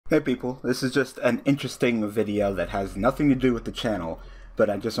Hey people, this is just an interesting video that has nothing to do with the channel, but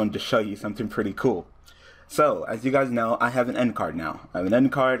I just wanted to show you something pretty cool. So, as you guys know, I have an end card now. I have an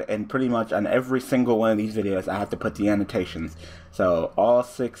end card, and pretty much on every single one of these videos I have to put the annotations. So, all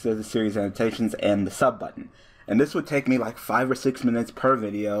 6 of the series annotations and the sub button. And this would take me like 5 or 6 minutes per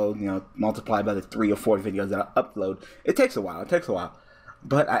video, you know, multiplied by the 3 or 4 videos that I upload. It takes a while,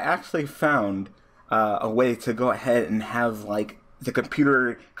 But I actually found a way to go ahead and have like the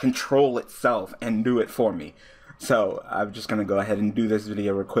computer control itself and do it for me. So I'm just gonna go ahead and do this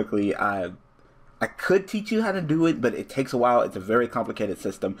video real quickly. I could teach you how to do it, but it takes a while. It's a very complicated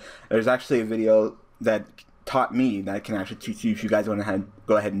system. There's actually a video that taught me that I can actually teach you if you guys want to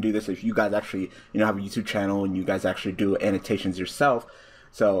go ahead and do this. If you guys actually, you know, have a YouTube channel and you guys actually do annotations yourself.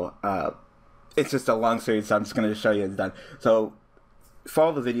 So it's just a long series, so I'm just gonna show you it's done. So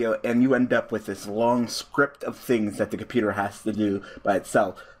follow the video and you end up with this long script of things that the computer has to do by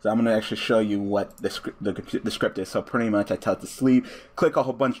itself. So I'm going to actually show you what the script is. So pretty much I tell it to sleep, click a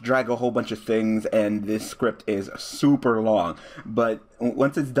whole bunch, drag a whole bunch of things, and this script is super long. But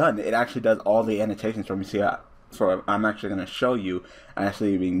once it's done, it actually does all the annotations for me. See, I'm actually going to show you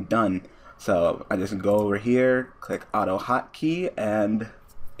actually being done. So I just go over here, click auto hotkey, and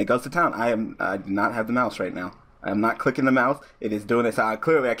it goes to town. I do not have the mouse right now. I'm not clicking the mouse. It is doing it. So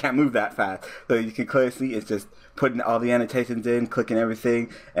clearly I can't move that fast. So you can clearly see it's just putting all the annotations in, clicking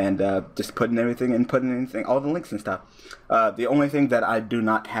everything, and just putting everything in, putting anything, all the links and stuff. The only thing that I do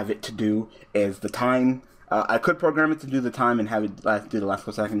not have it to do is the time. I could program it to do the time and have it do the last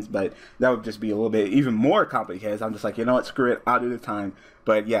 4 seconds, but that would just be a little bit even more complicated. So I'm just like, you know what, screw it, I'll do the time.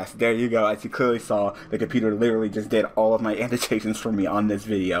 But yes, there you go. As you clearly saw, the computer literally just did all of my annotations for me on this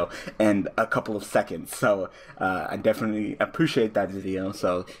video in a couple of seconds. So I definitely appreciate that video.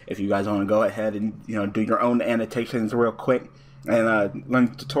 So if you guys want to go ahead and, you know, do your own annotations real quick and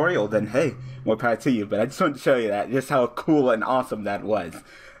learn the tutorial, then hey, more power to you. But I just wanted to show you that, just how cool and awesome that was.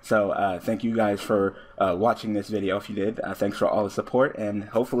 So thank you guys for watching this video. If you did, thanks for all the support, and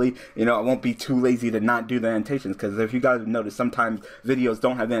hopefully, you know, I won't be too lazy to not do the annotations, because if you guys have noticed, sometimes videos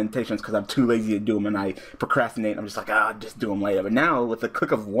don't have annotations because I'm too lazy to do them and I procrastinate. I'm just like, I'll just do them later. But now with the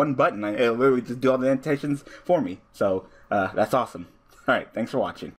click of one button, it'll literally just do all the annotations for me. So that's awesome. All right, thanks for watching.